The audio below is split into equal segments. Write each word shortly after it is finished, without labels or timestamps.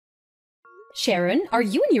Sharon, are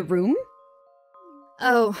you in your room?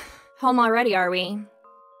 Oh, home already, are we?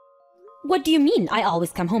 What do you mean I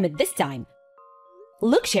always come home at this time?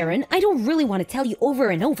 Look, Sharon, I don't really want to tell you over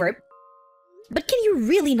and over, but can you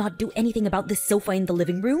really not do anything about this sofa in the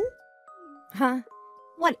living room? Huh?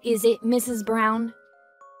 What is it, Mrs. Brown?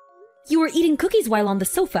 You were eating cookies while on the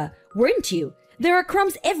sofa, weren't you? There are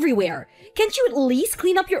crumbs everywhere. Can't you at least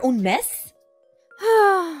clean up your own mess?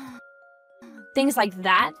 Things like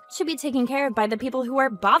that should be taken care of by the people who are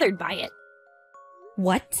bothered by it.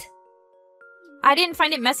 What? I didn't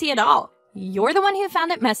find it messy at all. You're the one who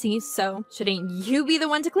found it messy, so shouldn't you be the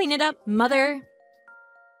one to clean it up, Mother?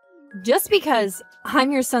 Just because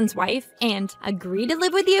I'm your son's wife and agree to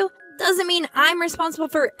live with you doesn't mean I'm responsible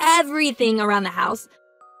for everything around the house.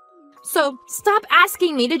 So stop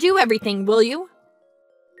asking me to do everything, will you?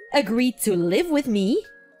 Agreed to live with me?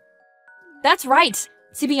 That's right.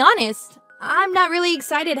 To be honest, I'm not really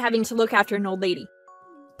excited having to look after an old lady.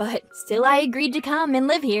 But still I agreed to come and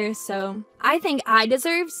live here, so I think I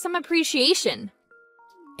deserve some appreciation.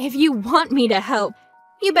 If you want me to help,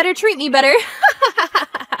 you better treat me better.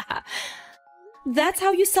 That's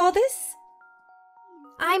how you saw this?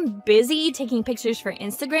 I'm busy taking pictures for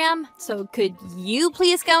Instagram, so could you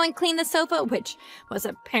please go and clean the sofa, which was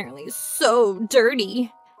apparently so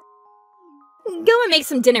dirty? Go and make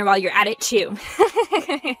some dinner while you're at it, too.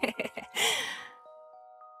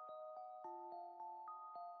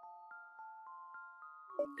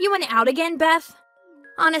 You went out again, Beth?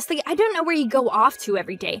 Honestly, I don't know where you go off to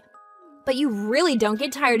every day. But you really don't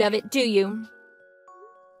get tired of it, do you?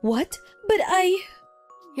 What? But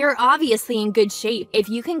You're obviously in good shape if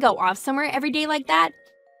you can go off somewhere every day like that.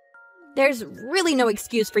 There's really no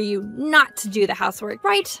excuse for you not to do the housework,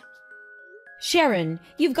 right? Sharon,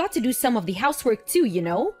 you've got to do some of the housework too, you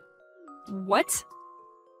know? What?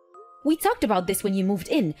 We talked about this when you moved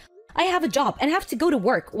in. I have a job and have to go to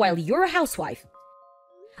work while you're a housewife.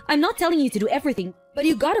 I'm not telling you to do everything, but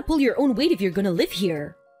you gotta pull your own weight if you're gonna live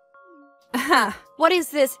here. What is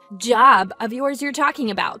this job of yours you're talking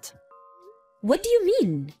about? What do you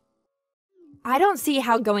mean? I don't see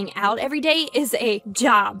how going out every day is a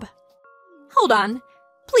job. Hold on.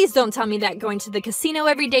 Please don't tell me that going to the casino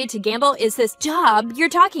every day to gamble is this job you're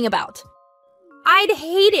talking about. I'd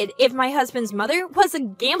hate it if my husband's mother was a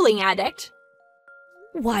gambling addict.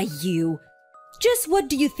 Why you? Just what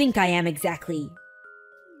do you think I am exactly?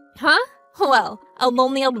 Huh? Well, a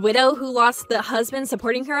lonely old widow who lost the husband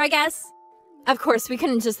supporting her, I guess. Of course, we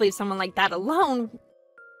couldn't just leave someone like that alone.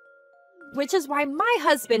 Which is why my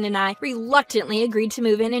husband and I reluctantly agreed to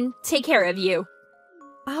move in and take care of you.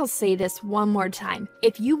 I'll say this one more time.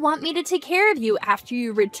 If you want me to take care of you after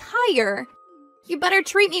you retire, you better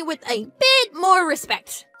treat me with a bit more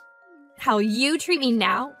respect. How you treat me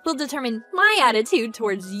now will determine my attitude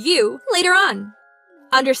towards you later on.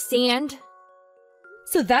 Understand?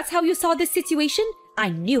 So that's how you saw this situation? I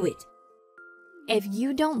knew it. If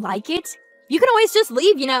you don't like it, you can always just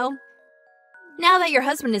leave, you know. Now that your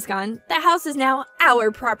husband is gone, the house is now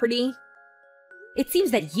our property. It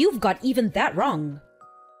seems that you've got even that wrong.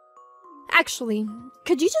 Actually,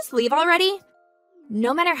 could you just leave already?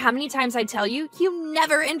 No matter how many times I tell you, you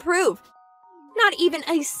never improve. Not even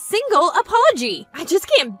a single apology. I just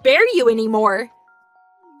can't bear you anymore.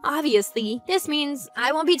 Obviously, this means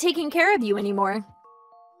I won't be taking care of you anymore.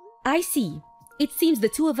 I see. It seems the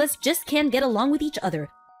two of us just can't get along with each other.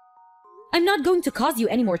 I'm not going to cause you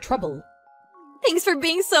any more trouble. Thanks for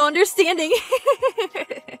being so understanding.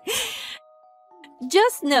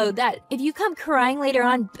 Just know that if you come crying later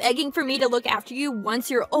on begging for me to look after you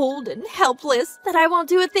once you're old and helpless, that I won't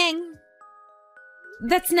do a thing.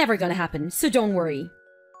 That's never gonna happen, so don't worry.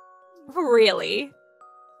 Really?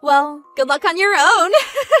 Well, good luck on your own.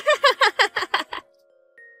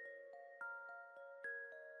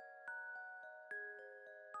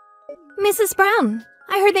 Mrs. Brown,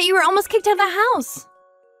 I heard that you were almost kicked out of the house.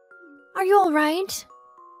 Are you all right?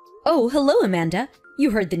 Oh, hello, Amanda.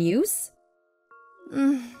 You heard the news?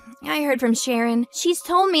 I heard from Sharon. She's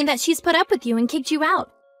told me that she's put up with you and kicked you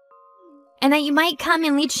out. And that you might come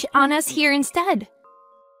and leech on us here instead.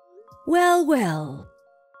 Well, well.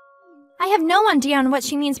 I have no idea on what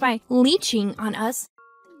she means by leeching on us.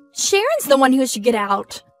 Sharon's the one who should get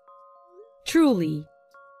out. Truly.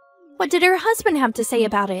 What did her husband have to say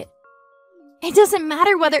about it? It doesn't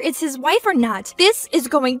matter whether it's his wife or not. This is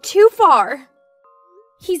going too far.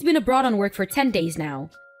 He's been abroad on work for 10 days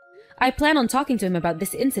now. I plan on talking to him about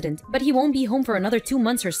this incident, but he won't be home for another 2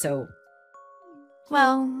 months or so.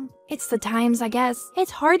 Well, it's the times, I guess.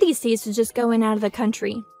 It's hard these days to just go in and out of the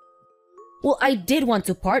country. Well, I did want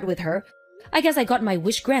to part with her. I guess I got my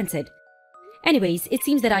wish granted. Anyways, it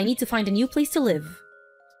seems that I need to find a new place to live.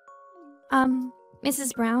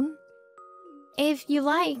 Mrs. Brown? If you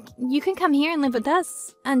like, you can come here and live with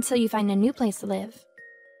us until you find a new place to live.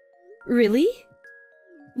 Really?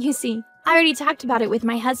 You see, I already talked about it with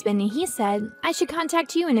my husband and he said I should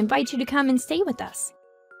contact you and invite you to come and stay with us.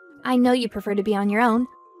 I know you prefer to be on your own,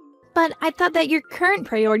 but I thought that your current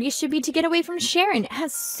priority should be to get away from Sharon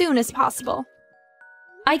as soon as possible.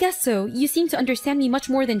 I guess so. You seem to understand me much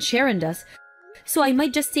more than Sharon does, so I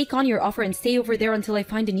might just take on your offer and stay over there until I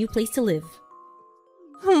find a new place to live.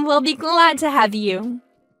 We'll be glad to have you.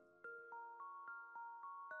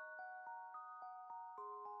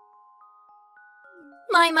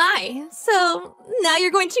 My. So, now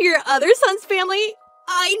you're going to your other son's family?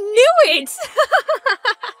 I knew it!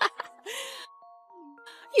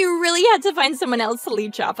 You really had to find someone else to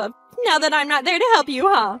leech off of, now that I'm not there to help you,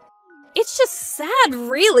 huh? It's just sad,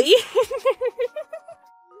 really.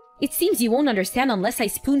 It seems you won't understand unless I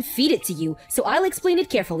spoon-feed it to you, so I'll explain it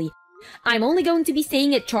carefully. I'm only going to be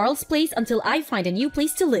staying at Charles' place until I find a new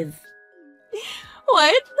place to live.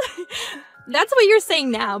 What? That's what you're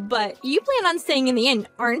saying now, but you plan on staying in the inn,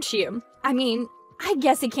 aren't you? I mean, I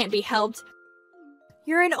guess it can't be helped.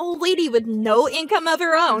 You're an old lady with no income of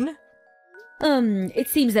her own. It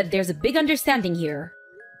seems that there's a big understanding here.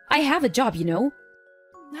 I have a job, you know.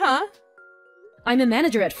 Huh? I'm a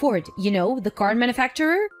manager at Ford, you know, the car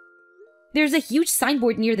manufacturer. There's a huge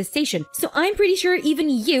signboard near the station, so I'm pretty sure even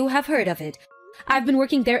you have heard of it. I've been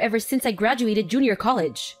working there ever since I graduated junior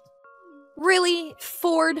college. Really?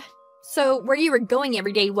 Ford? So where you were going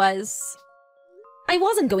every day was... I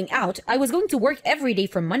wasn't going out. I was going to work every day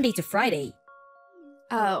from Monday to Friday.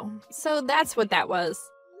 Oh, so that's what that was.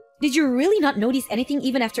 Did you really not notice anything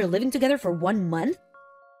even after living together for 1 month?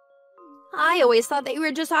 I always thought that you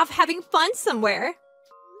were just off having fun somewhere.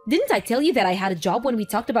 Didn't I tell you that I had a job when we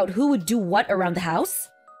talked about who would do what around the house?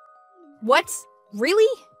 What?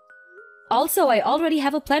 Really? Also, I already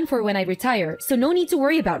have a plan for when I retire, so no need to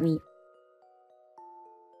worry about me.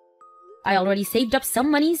 I already saved up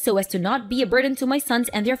some money so as to not be a burden to my sons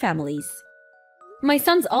and their families. My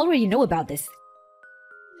sons already know about this.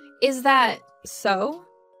 Is that so?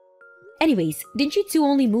 Anyways, didn't you two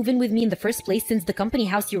only move in with me in the first place since the company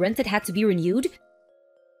house you rented had to be renewed?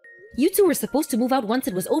 You two were supposed to move out once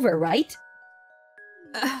it was over, right?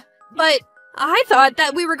 But I thought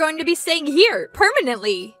that we were going to be staying here,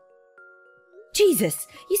 permanently. Jesus,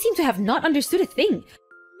 you seem to have not understood a thing.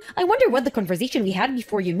 I wonder what the conversation we had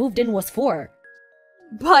before you moved in was for.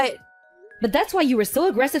 But that's why you were so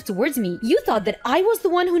aggressive towards me. You thought that I was the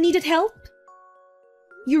one who needed help?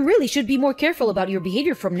 You really should be more careful about your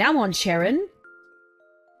behavior from now on, Sharon.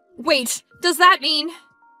 Wait, does that mean...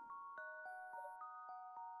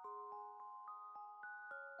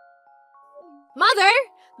 Mother,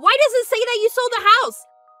 why does it say that you sold the house?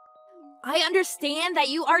 I understand that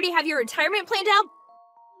you already have your retirement planned out,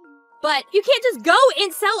 but you can't just go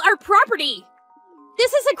and sell our property.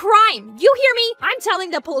 This is a crime. You hear me? I'm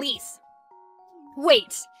telling the police.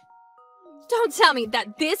 Wait. Don't tell me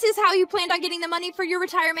that this is how you planned on getting the money for your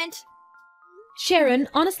retirement? Sharon,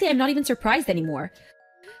 honestly, I'm not even surprised anymore.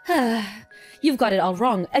 You've got it all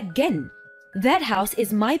wrong again. That house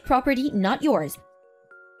is my property, not yours.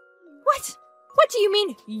 What? What do you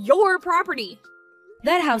mean, your property?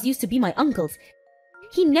 That house used to be my uncle's.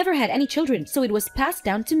 He never had any children, so it was passed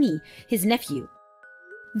down to me, his nephew.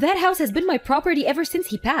 That house has been my property ever since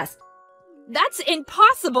he passed. That's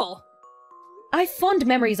impossible! I have fond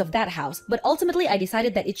memories of that house, but ultimately I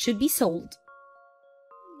decided that it should be sold.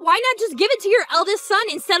 Why not just give it to your eldest son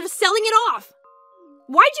instead of selling it off?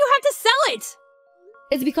 Why'd you have to sell it?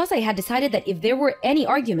 It's because I had decided that if there were any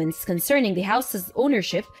arguments concerning the house's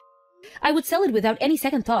ownership, I would sell it without any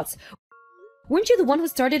second thoughts. Weren't you the one who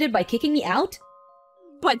started it by kicking me out?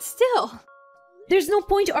 But still... There's no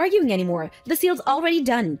point arguing anymore. The sale's already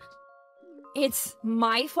done. It's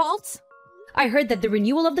my fault? I heard that the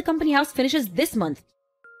renewal of the company house finishes this month.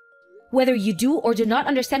 Whether you do or do not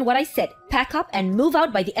understand what I said, pack up and move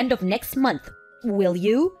out by the end of next month. Will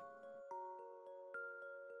you?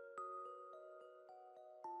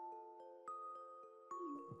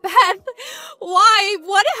 Beth, why?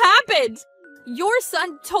 What happened? Your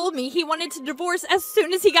son told me he wanted to divorce as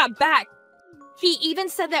soon as he got back. He even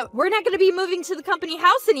said that we're not going to be moving to the company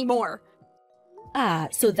house anymore. Ah,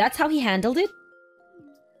 so that's how he handled it?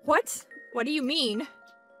 What? What do you mean?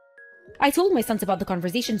 I told my sons about the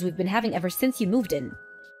conversations we've been having ever since you moved in.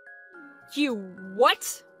 You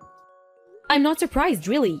what? I'm not surprised,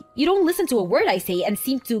 really. You don't listen to a word I say and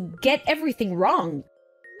seem to get everything wrong.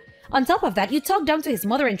 On top of that, you talk down to his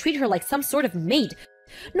mother and treat her like some sort of maid.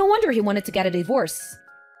 No wonder he wanted to get a divorce.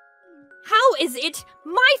 How is it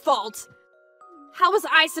my fault? How was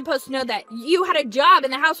I supposed to know that you had a job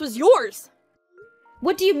and the house was yours?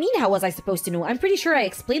 What do you mean, how was I supposed to know? I'm pretty sure I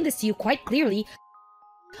explained this to you quite clearly.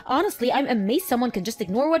 Honestly, I'm amazed someone can just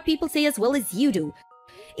ignore what people say as well as you do.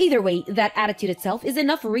 Either way, that attitude itself is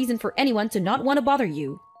enough reason for anyone to not want to bother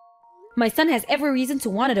you. My son has every reason to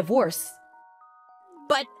want a divorce.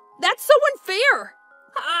 But that's so unfair!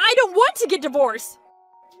 I don't want to get divorced!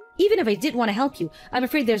 Even if I did want to help you, I'm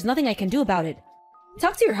afraid there's nothing I can do about it.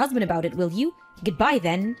 Talk to your husband about it, will you? Goodbye,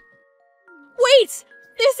 then. Wait!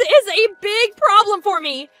 This is a big problem for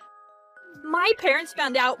me! My parents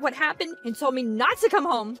found out what happened and told me not to come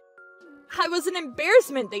home. I was an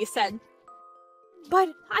embarrassment, they said. But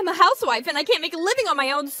I'm a housewife and I can't make a living on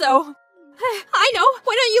my own, so... I know!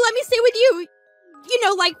 Why don't you let me stay with you? You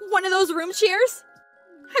know, like one of those room shares?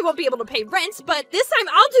 I won't be able to pay rent, but this time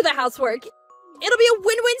I'll do the housework. It'll be a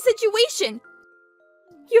win-win situation.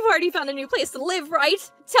 You've already found a new place to live,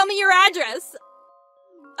 right? Tell me your address.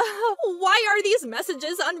 Why are these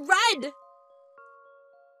messages unread?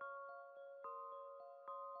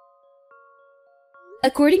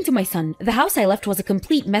 According to my son, the house I left was a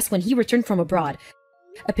complete mess when he returned from abroad.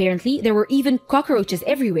 Apparently, there were even cockroaches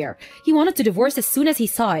everywhere. He wanted to divorce as soon as he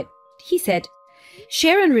saw it. He said,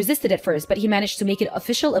 Sharon resisted at first, but he managed to make it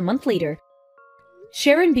official a month later.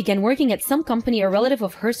 Sharon began working at some company a relative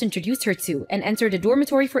of hers introduced her to and entered a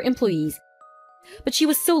dormitory for employees. But she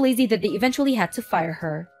was so lazy that they eventually had to fire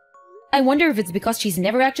her. I wonder if it's because she's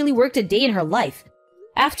never actually worked a day in her life.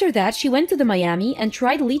 After that, she went to the Miami and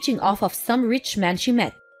tried leeching off of some rich man she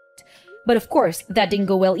met. But of course, that didn't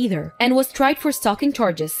go well either, and was tried for stalking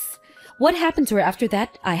charges. What happened to her after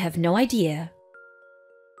that, I have no idea.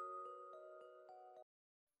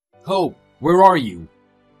 Hope, where are you?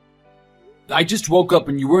 I just woke up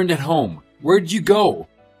and you weren't at home. Where'd you go?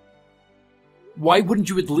 Why wouldn't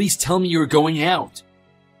you at least tell me you were going out?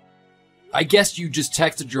 I guess you just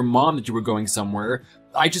texted your mom that you were going somewhere.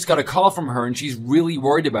 I just got a call from her and she's really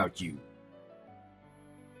worried about you.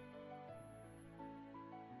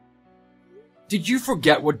 Did you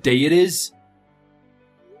forget what day it is?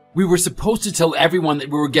 We were supposed to tell everyone that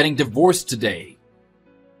we were getting divorced today.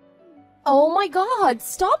 Oh my god,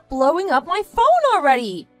 stop blowing up my phone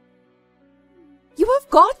already! You have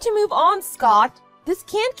got to move on, Scott. This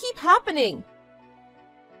can't keep happening.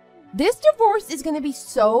 This divorce is going to be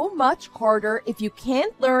so much harder if you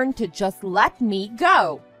can't learn to just let me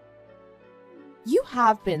go. You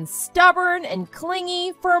have been stubborn and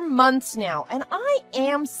clingy for months now, and I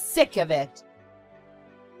am sick of it.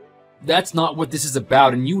 That's not what this is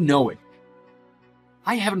about, and you know it.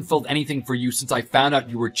 I haven't felt anything for you since I found out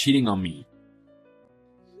you were cheating on me.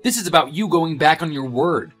 This is about you going back on your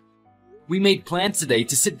word. We made plans today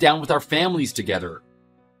to sit down with our families together.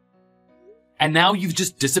 And now you've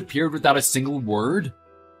just disappeared without a single word?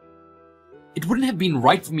 It wouldn't have been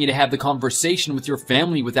right for me to have the conversation with your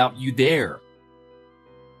family without you there.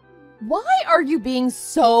 Why are you being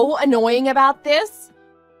so annoying about this?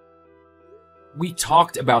 We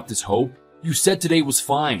talked about this, Hope. You said today was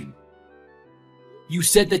fine. You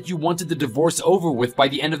said that you wanted the divorce over with by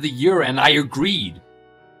the end of the year, and I agreed.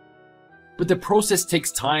 But the process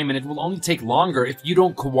takes time, and it will only take longer if you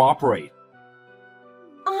don't cooperate.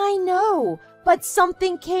 I know, but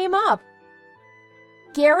something came up.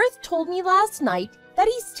 Gareth told me last night that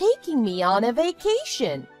he's taking me on a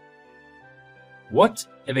vacation. What?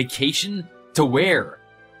 A vacation? To where?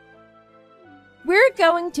 We're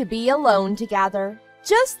going to be alone together,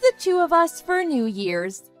 just the two of us for New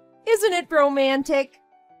Year's. Isn't it romantic?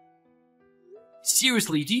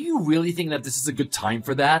 Seriously, do you really think that this is a good time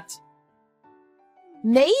for that?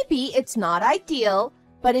 Maybe it's not ideal,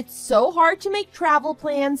 but it's so hard to make travel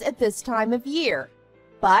plans at this time of year.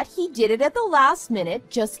 But he did it at the last minute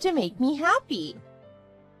just to make me happy.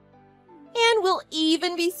 And we'll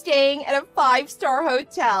even be staying at a 5-star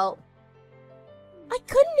hotel. I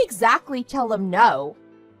couldn't exactly tell him no.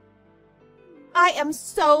 I am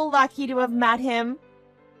so lucky to have met him.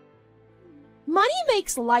 Money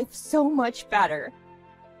makes life so much better.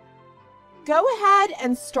 Go ahead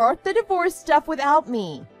and start the divorce stuff without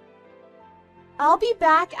me. I'll be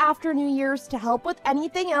back after New Year's to help with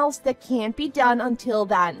anything else that can't be done until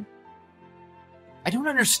then. I don't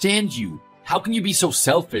understand you. How can you be so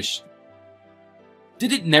selfish?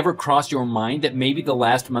 Did it never cross your mind that maybe the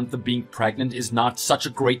last month of being pregnant is not such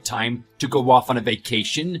a great time to go off on a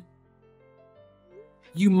vacation?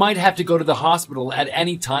 You might have to go to the hospital at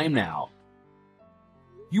any time now.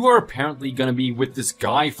 You are apparently going to be with this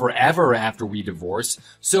guy forever after we divorce,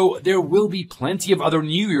 so there will be plenty of other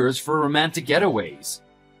New Year's for romantic getaways.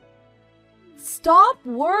 Stop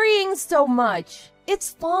worrying so much.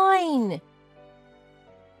 It's fine.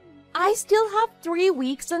 I still have 3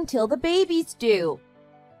 weeks until the baby's due.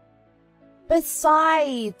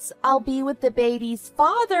 Besides, I'll be with the baby's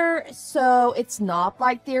father, so it's not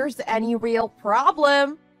like there's any real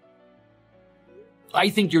problem. I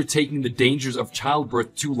think you're taking the dangers of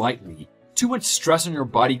childbirth too lightly. Too much stress on your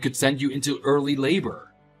body could send you into early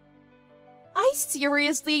labor. I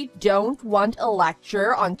seriously don't want a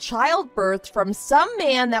lecture on childbirth from some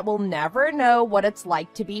man that will never know what it's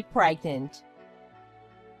like to be pregnant.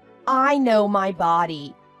 I know my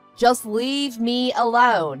body. Just leave me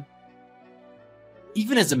alone.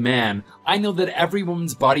 Even as a man, I know that every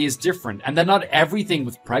woman's body is different and that not everything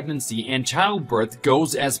with pregnancy and childbirth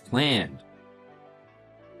goes as planned.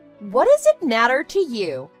 What does it matter to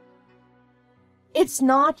you? It's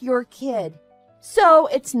not your kid, so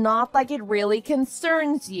it's not like it really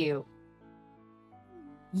concerns you.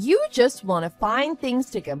 You just want to find things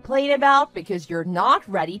to complain about because you're not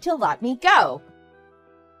ready to let me go.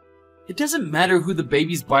 It doesn't matter who the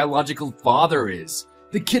baby's biological father is.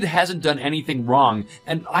 The kid hasn't done anything wrong,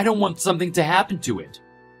 and I don't want something to happen to it.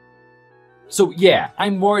 So yeah,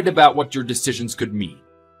 I'm worried about what your decisions could mean.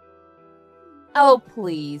 Oh,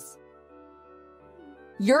 please.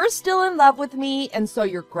 You're still in love with me, and so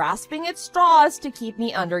you're grasping at straws to keep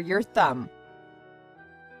me under your thumb.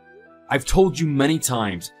 I've told you many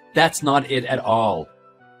times, that's not it at all.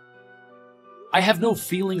 I have no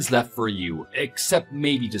feelings left for you, except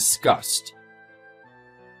maybe disgust.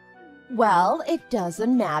 Well, it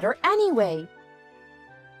doesn't matter anyway.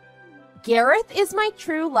 Gareth is my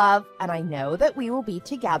true love, and I know that we will be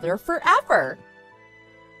together forever.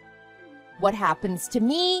 What happens to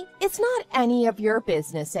me is not any of your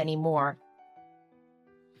business anymore.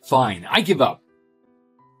 Fine, I give up.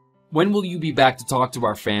 When will you be back to talk to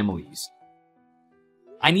our families?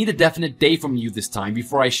 I need a definite day from you this time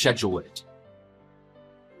before I schedule it.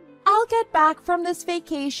 I'll get back from this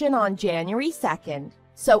vacation on January 2nd,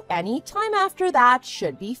 so any time after that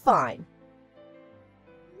should be fine.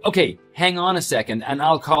 Okay, hang on a second and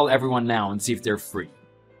I'll call everyone now and see if they're free.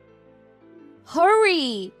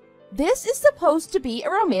 Hurry! This is supposed to be a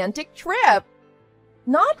romantic trip,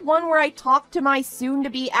 not one where I talk to my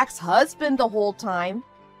soon-to-be ex-husband the whole time.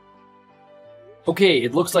 Okay,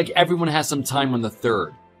 it looks like everyone has some time on the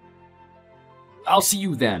 3rd. I'll see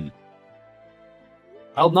you then.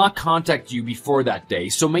 I'll not contact you before that day,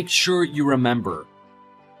 so make sure you remember.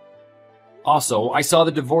 Also, I saw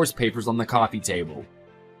the divorce papers on the coffee table.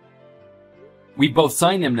 We both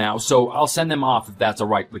signed them now, so I'll send them off if that's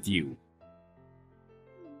alright with you.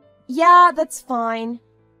 Yeah, that's fine.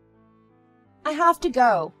 I have to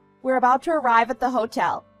go. We're about to arrive at the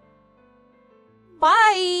hotel.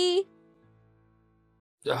 Bye!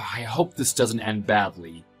 I hope this doesn't end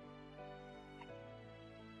badly.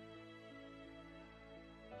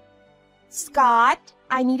 Scott,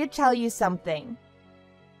 I need to tell you something.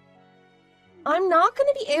 I'm not going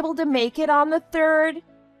to be able to make it on the 3rd.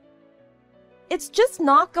 It's just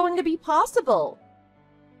not going to be possible.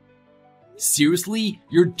 Seriously?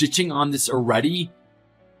 You're ditching on this already?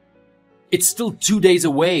 It's still 2 days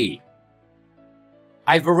away.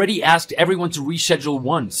 I've already asked everyone to reschedule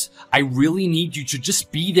once. I really need you to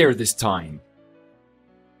just be there this time.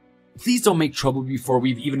 Please don't make trouble before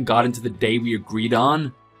we've even gotten to the day we agreed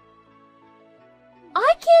on.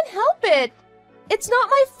 I can't help it. It's not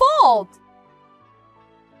my fault.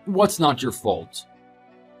 What's not your fault?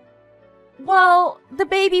 Well, the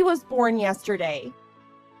baby was born yesterday.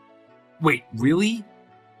 Wait, really?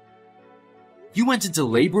 You went into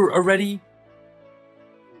labor already?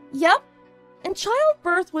 Yep, and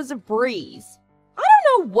childbirth was a breeze. I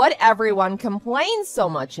don't know what everyone complains so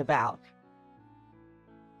much about.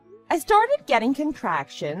 I started getting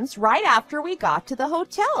contractions right after we got to the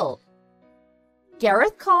hotel.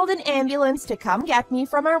 Gareth called an ambulance to come get me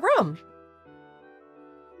from our room.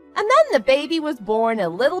 And then the baby was born a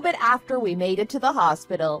little bit after we made it to the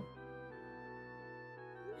hospital.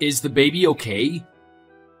 Is the baby okay?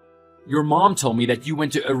 Your mom told me that you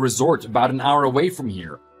went to a resort about an hour away from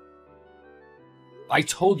here. I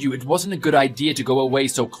told you it wasn't a good idea to go away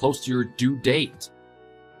so close to your due date.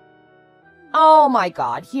 Oh my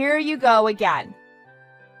God, here you go again.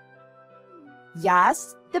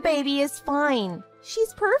 Yes, the baby is fine.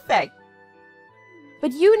 She's perfect.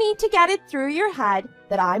 But you need to get it through your head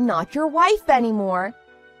that I'm not your wife anymore.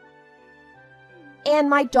 And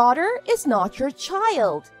my daughter is not your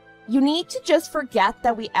child. You need to just forget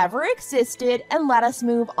that we ever existed and let us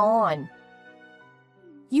move on.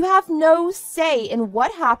 You have no say in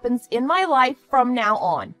what happens in my life from now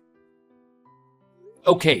on.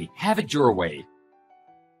 Okay, have it your way.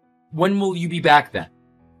 When will you be back then?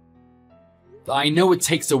 I know it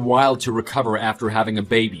takes a while to recover after having a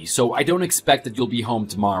baby, so I don't expect that you'll be home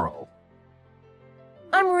tomorrow.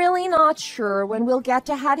 I'm really not sure when we'll get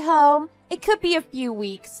to head home. It could be a few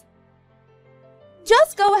weeks.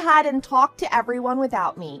 Just go ahead and talk to everyone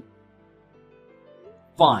without me.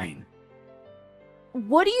 Fine.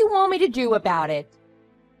 What do you want me to do about it?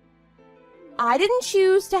 I didn't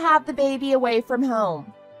choose to have the baby away from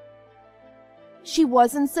home. She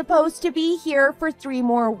wasn't supposed to be here for 3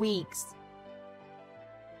 more weeks.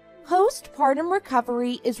 Postpartum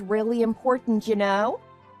recovery is really important, you know?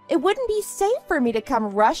 It wouldn't be safe for me to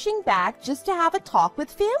come rushing back just to have a talk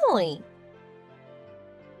with family.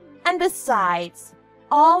 And besides,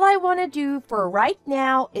 all I want to do for right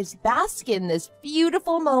now is bask in this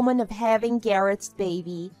beautiful moment of having Garrett's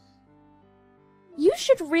baby. You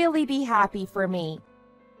should really be happy for me.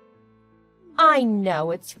 I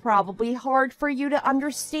know it's probably hard for you to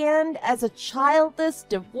understand as a childless,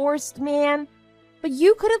 divorced man, but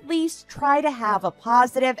you could at least try to have a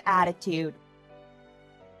positive attitude.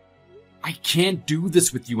 I can't do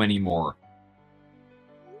this with you anymore.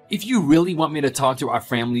 If you really want me to talk to our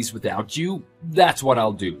families without you, that's what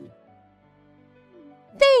I'll do.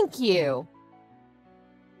 Thank you.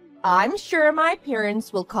 I'm sure my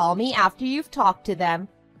parents will call me after you've talked to them,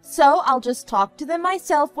 so I'll just talk to them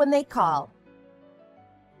myself when they call.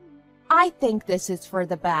 I think this is for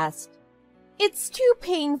the best. It's too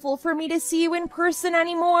painful for me to see you in person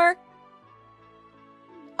anymore.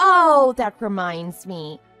 Oh, that reminds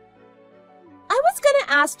me. I was going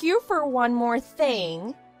to ask you for one more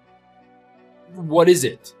thing. What is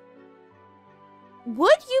it?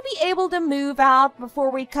 Would you be able to move out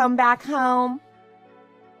before we come back home?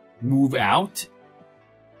 Move out?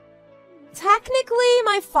 Technically,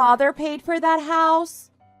 my father paid for that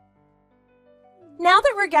house. Now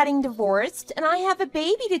that we're getting divorced and I have a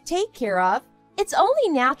baby to take care of, it's only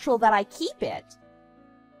natural that I keep it.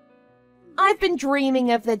 I've been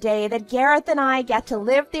dreaming of the day that Gareth and I get to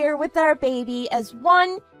live there with our baby as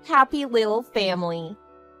one happy little family.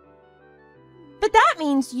 But that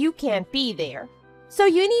means you can't be there, so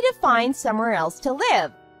you need to find somewhere else to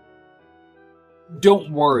live.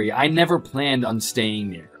 Don't worry, I never planned on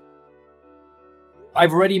staying there.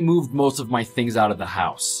 I've already moved most of my things out of the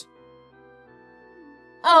house.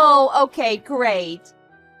 Oh, okay, great.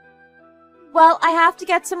 Well, I have to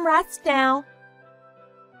get some rest now.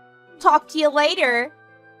 Talk to you later.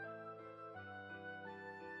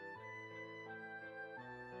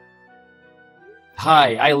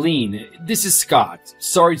 Hi, Eileen. This is Scott.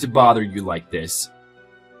 Sorry to bother you like this.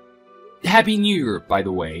 Happy New Year, by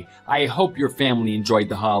the way. I hope your family enjoyed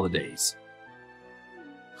the holidays.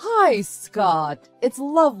 Hi, Scott. It's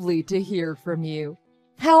lovely to hear from you.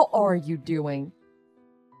 How are you doing?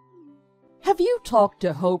 Have you talked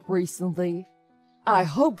to Hope recently? I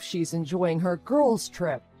hope she's enjoying her girls'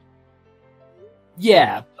 trip.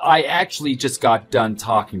 Yeah, I actually just got done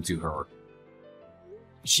talking to her.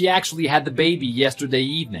 She actually had the baby yesterday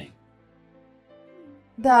evening.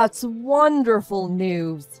 That's wonderful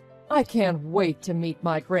news. I can't wait to meet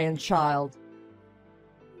my grandchild.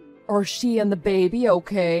 Are she and the baby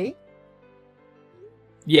okay?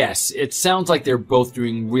 Yes, it sounds like they're both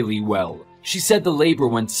doing really well. She said the labor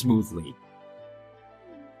went smoothly.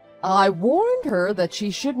 I warned her that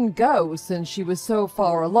she shouldn't go since she was so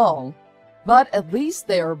far along, but at least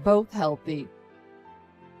they are both healthy.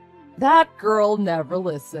 That girl never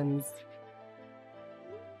listens.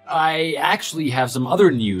 I actually have some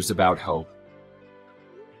other news about Hope.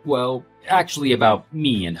 Well, actually about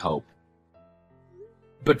me and Hope.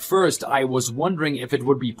 But first, I was wondering if it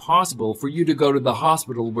would be possible for you to go to the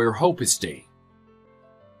hospital where Hope is staying.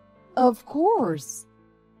 Of course.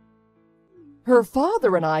 Her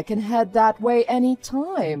father and I can head that way any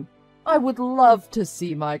time. I would love to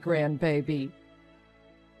see my grandbaby.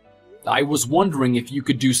 I was wondering if you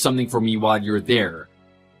could do something for me while you're there.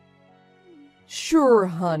 Sure,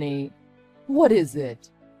 honey. What is it?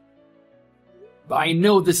 I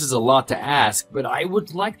know this is a lot to ask, but I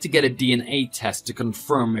would like to get a DNA test to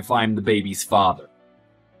confirm if I'm the baby's father.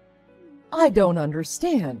 I don't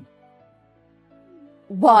understand.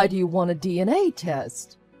 Why do you want a DNA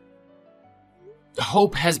test?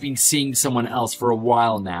 Hope has been seeing someone else for a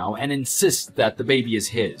while now and insists that the baby is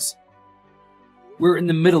his. We're in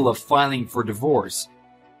the middle of filing for divorce.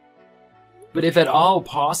 But if at all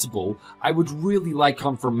possible, I would really like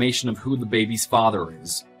confirmation of who the baby's father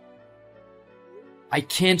is. I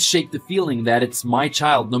can't shake the feeling that it's my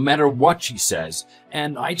child no matter what she says,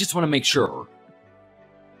 and I just want to make sure.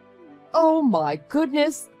 Oh my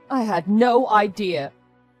goodness, I had no idea.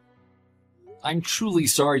 I'm truly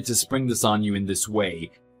sorry to spring this on you in this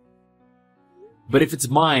way. But if it's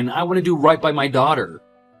mine, I want to do right by my daughter.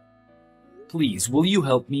 Please, will you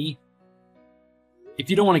help me? If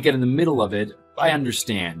you don't want to get in the middle of it, I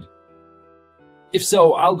understand. If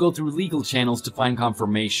so, I'll go through legal channels to find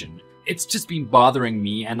confirmation. It's just been bothering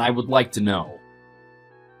me, and I would like to know.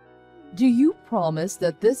 Do you promise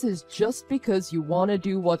that this is just because you want to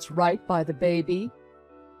do what's right by the baby?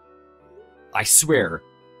 I swear.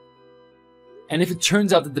 And if it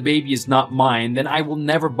turns out that the baby is not mine, then I will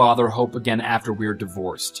never bother Hope again after we're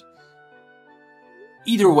divorced.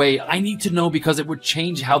 Either way, I need to know because it would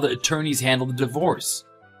change how the attorneys handle the divorce.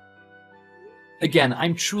 Again,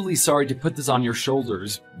 I'm truly sorry to put this on your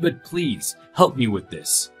shoulders, but please, help me with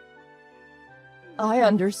this. I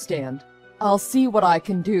understand. I'll see what I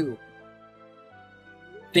can do.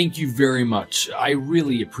 Thank you very much. I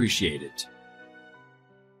really appreciate it.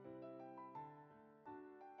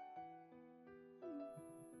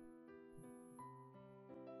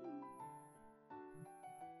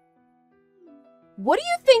 What do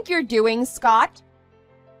you think you're doing, Scott?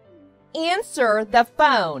 Answer the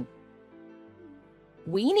phone.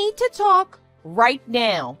 We need to talk right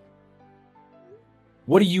now.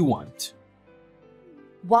 What do you want?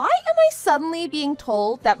 Why am I suddenly being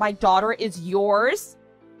told that my daughter is yours?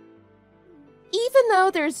 Even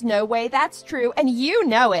though there's no way that's true, and you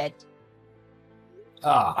know it.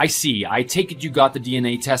 Ah, I see. I take it you got the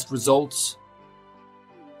DNA test results?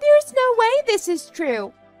 There's no way this is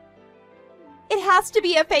true. It has to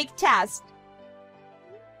be a fake test.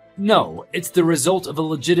 No, it's the result of a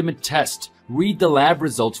legitimate test. Read the lab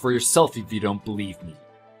results for yourself if you don't believe me.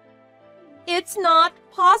 It's not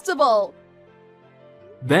possible.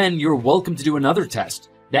 Then you're welcome to do another test.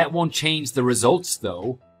 That won't change the results,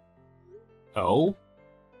 though. Oh?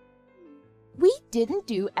 We didn't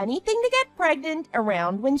do anything to get pregnant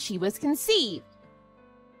around when she was conceived.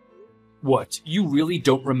 What, you really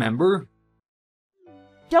don't remember?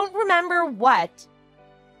 Don't remember what?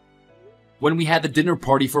 When we had the dinner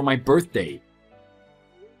party for my birthday.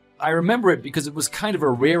 I remember it because it was kind of a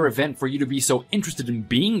rare event for you to be so interested in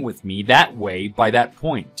being with me that way by that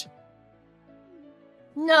point.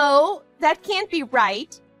 No, that can't be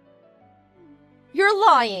right. You're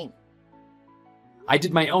lying. I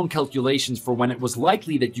did my own calculations for when it was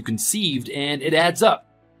likely that you conceived, and it adds up.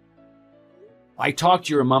 I talked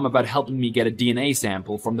to your mom about helping me get a DNA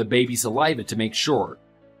sample from the baby's saliva to make sure.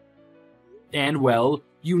 And, well,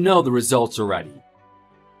 you know the results already.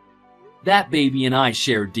 That baby and I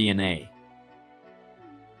share DNA.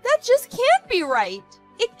 That just can't be right.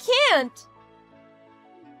 It can't.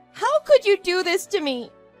 How could you do this to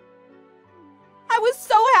me? I was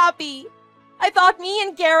so happy. I thought me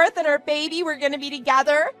and Gareth and our baby were going to be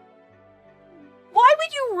together. Why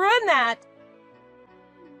would you ruin that?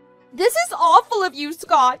 This is awful of you,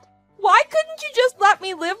 Scott. Why couldn't you just let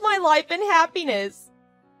me live my life in happiness?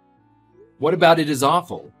 What about it is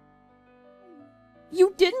awful?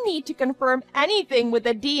 You didn't need to confirm anything with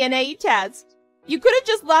a DNA test. You could have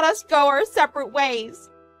just let us go our separate ways.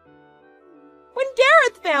 When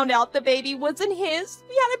Gareth found out the baby wasn't his,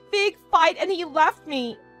 we had a big fight and he left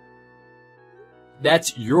me.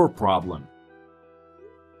 That's your problem.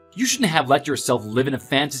 You shouldn't have let yourself live in a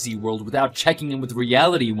fantasy world without checking in with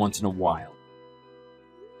reality once in a while.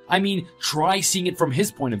 I mean, try seeing it from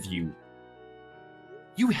his point of view.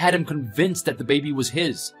 You had him convinced that the baby was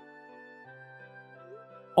his.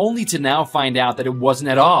 Only to now find out that it wasn't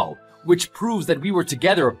at all, which proves that we were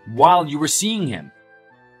together while you were seeing him.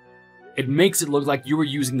 It makes it look like you were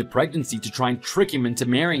using the pregnancy to try and trick him into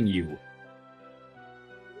marrying you.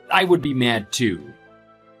 I would be mad too.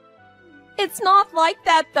 It's not like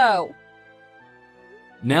that, though.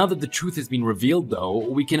 Now that the truth has been revealed, though,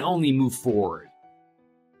 we can only move forward.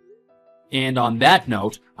 And on that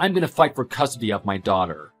note, I'm gonna fight for custody of my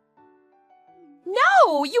daughter.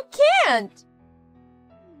 No, you can't.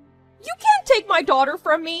 You can't take my daughter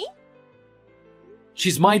from me.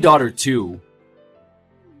 She's my daughter too.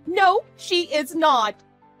 No, she is not.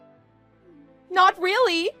 Not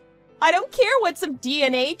really. I don't care what some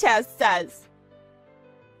DNA test says.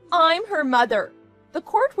 I'm her mother. The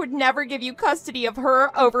court would never give you custody of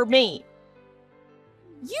her over me.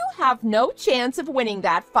 You have no chance of winning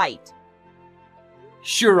that fight.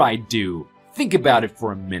 Sure I do. Think about it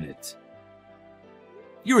for a minute.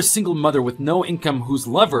 You're a single mother with no income whose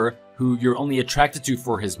lover, who you're only attracted to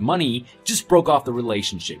for his money, just broke off the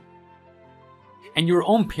relationship. And your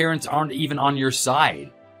own parents aren't even on your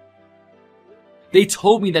side. They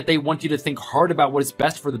told me that they want you to think hard about what is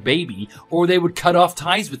best for the baby, or they would cut off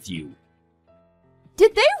ties with you.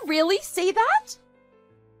 Did they really say that?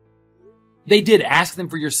 They did. Ask them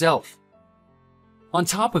for yourself. On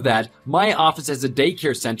top of that, my office has a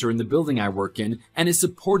daycare center in the building I work in and is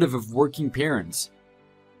supportive of working parents.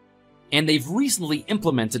 And they've recently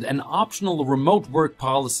implemented an optional remote work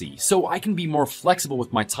policy, so I can be more flexible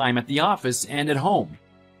with my time at the office and at home.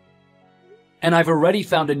 And I've already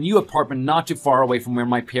found a new apartment not too far away from where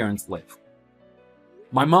my parents live.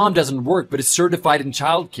 My mom doesn't work but is certified in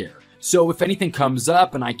childcare, so if anything comes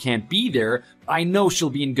up and I can't be there, I know she'll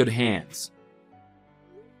be in good hands.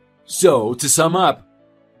 So, to sum up,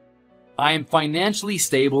 I am financially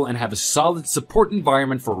stable and have a solid support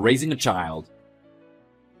environment for raising a child.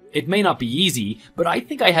 It may not be easy, but I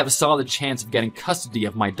think I have a solid chance of getting custody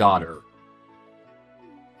of my daughter.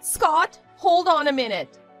 Scott, hold on a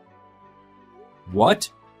minute. What?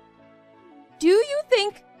 Do you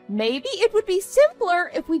think maybe it would be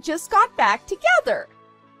simpler if we just got back together?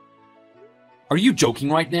 Are you joking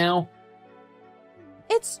right now?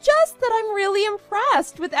 It's just that I'm really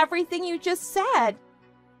impressed with everything you just said.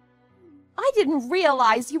 I didn't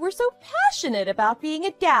realize you were so passionate about being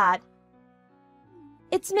a dad.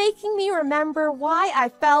 It's making me remember why I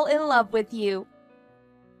fell in love with you.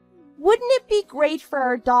 Wouldn't it be great for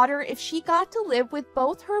our daughter if she got to live with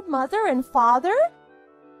both her mother and father?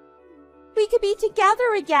 We could be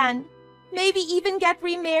together again, maybe even get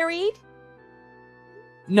remarried.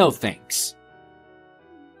 No thanks.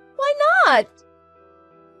 Why not?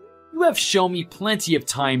 You have shown me plenty of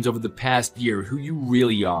times over the past year who you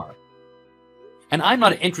really are. And I'm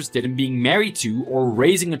not interested in being married to or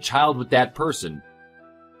raising a child with that person.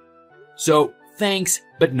 So, thanks,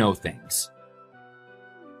 but no thanks.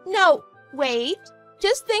 No, wait.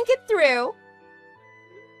 Just think it through.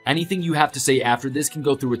 Anything you have to say after this can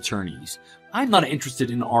go through attorneys. I'm not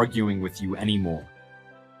interested in arguing with you anymore.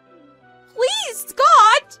 Please,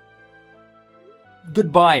 Scott!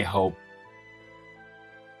 Goodbye, Hope.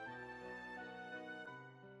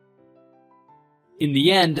 In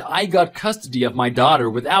the end, I got custody of my daughter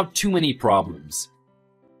without too many problems.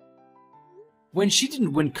 When she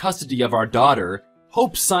didn't win custody of our daughter,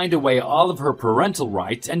 Hope signed away all of her parental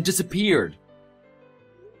rights and disappeared.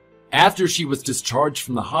 After she was discharged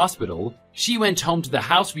from the hospital, she went home to the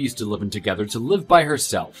house we used to live in together to live by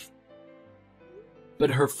herself.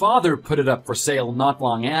 But her father put it up for sale not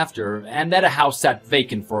long after, and that house sat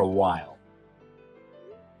vacant for a while.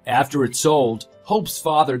 After it sold, Hope's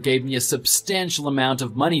father gave me a substantial amount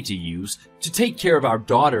of money to use to take care of our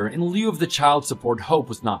daughter in lieu of the child support Hope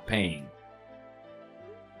was not paying.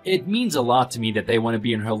 It means a lot to me that they want to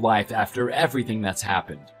be in her life after everything that's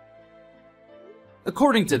happened.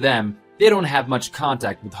 According to them, they don't have much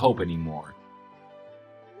contact with Hope anymore.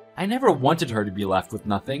 I never wanted her to be left with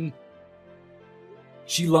nothing.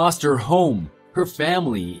 She lost her home, her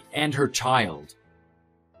family, and her child.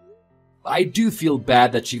 I do feel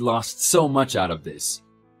bad that she lost so much out of this.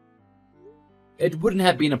 It wouldn't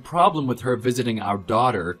have been a problem with her visiting our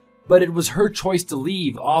daughter, but it was her choice to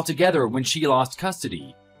leave altogether when she lost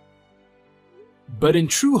custody. But in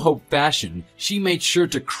true Hope fashion, she made sure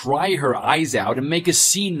to cry her eyes out and make a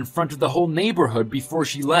scene in front of the whole neighborhood before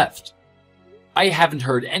she left. I haven't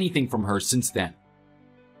heard anything from her since then.